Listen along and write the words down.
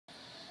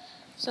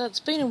So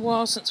it's been a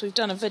while since we've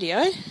done a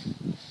video,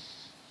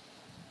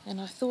 and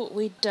I thought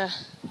we'd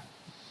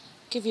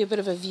give you a bit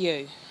of a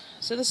view.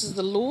 So this is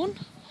the lawn,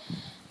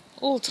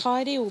 all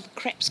tidy, all the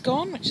crap's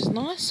gone, which is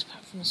nice,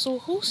 apart from the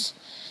sawhorse.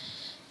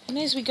 And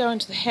as we go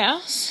into the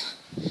house,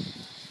 you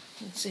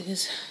can see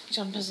there's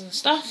jumpers and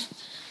stuff.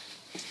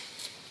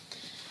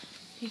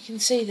 You can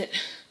see that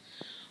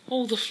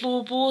all the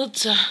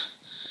floorboards are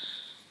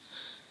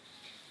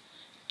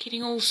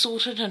getting all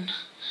sorted and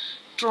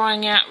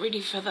drying out,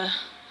 ready for the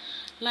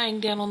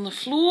laying down on the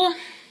floor.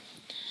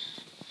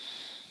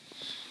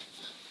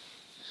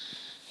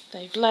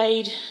 They've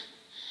laid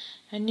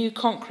a new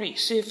concrete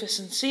surface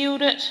and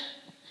sealed it,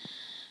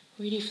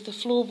 ready for the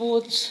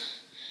floorboards,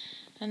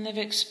 and they've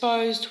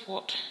exposed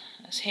what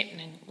is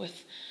happening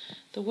with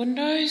the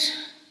windows,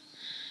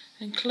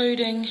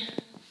 including,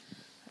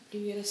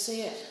 hopefully you're able to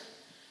see it,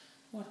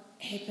 what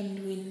happened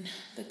when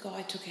the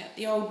guy took out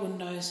the old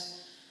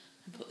windows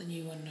and put the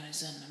new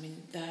windows in. I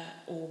mean, they're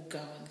all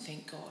going,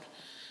 thank God.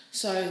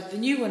 So the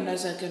new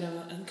windows are going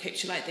to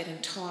encapsulate that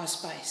entire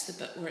space, the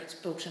bit where it's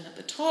built in at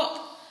the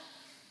top,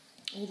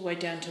 all the way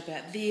down to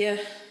about there,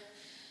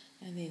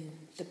 and then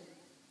the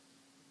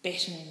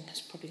battening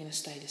is probably going to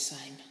stay the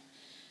same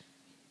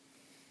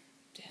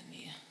down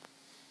there.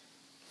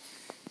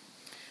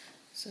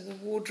 So the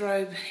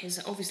wardrobe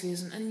obviously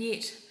isn't in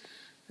yet,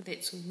 but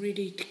that's all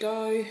ready to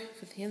go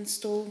for the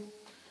install.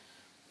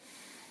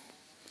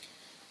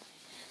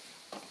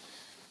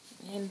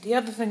 And the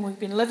other thing we've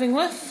been living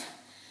with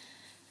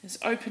is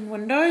open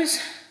windows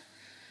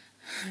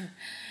in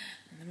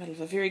the middle of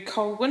a very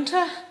cold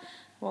winter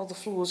while the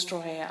floors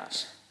dry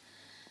out.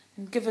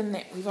 And given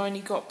that we've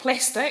only got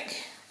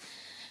plastic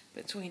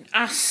between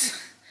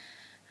us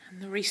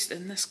and the rest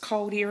in this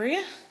cold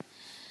area,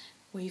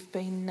 we've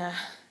been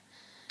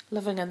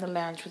living in the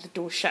lounge with the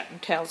door shut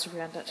and towels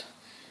around it,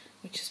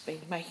 which has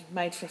been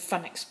made for a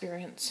fun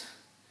experience.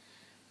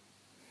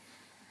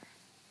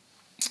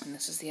 And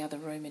this is the other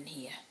room in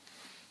here.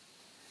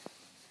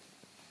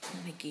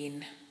 And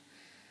again,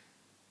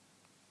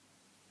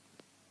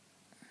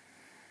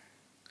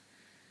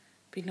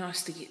 be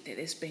nice to get that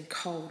there's been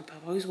cold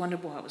above. I always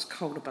wondered why it was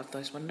cold above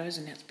those windows,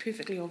 and now it's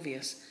perfectly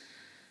obvious.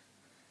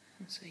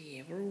 And so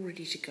yeah, we're all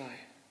ready to go.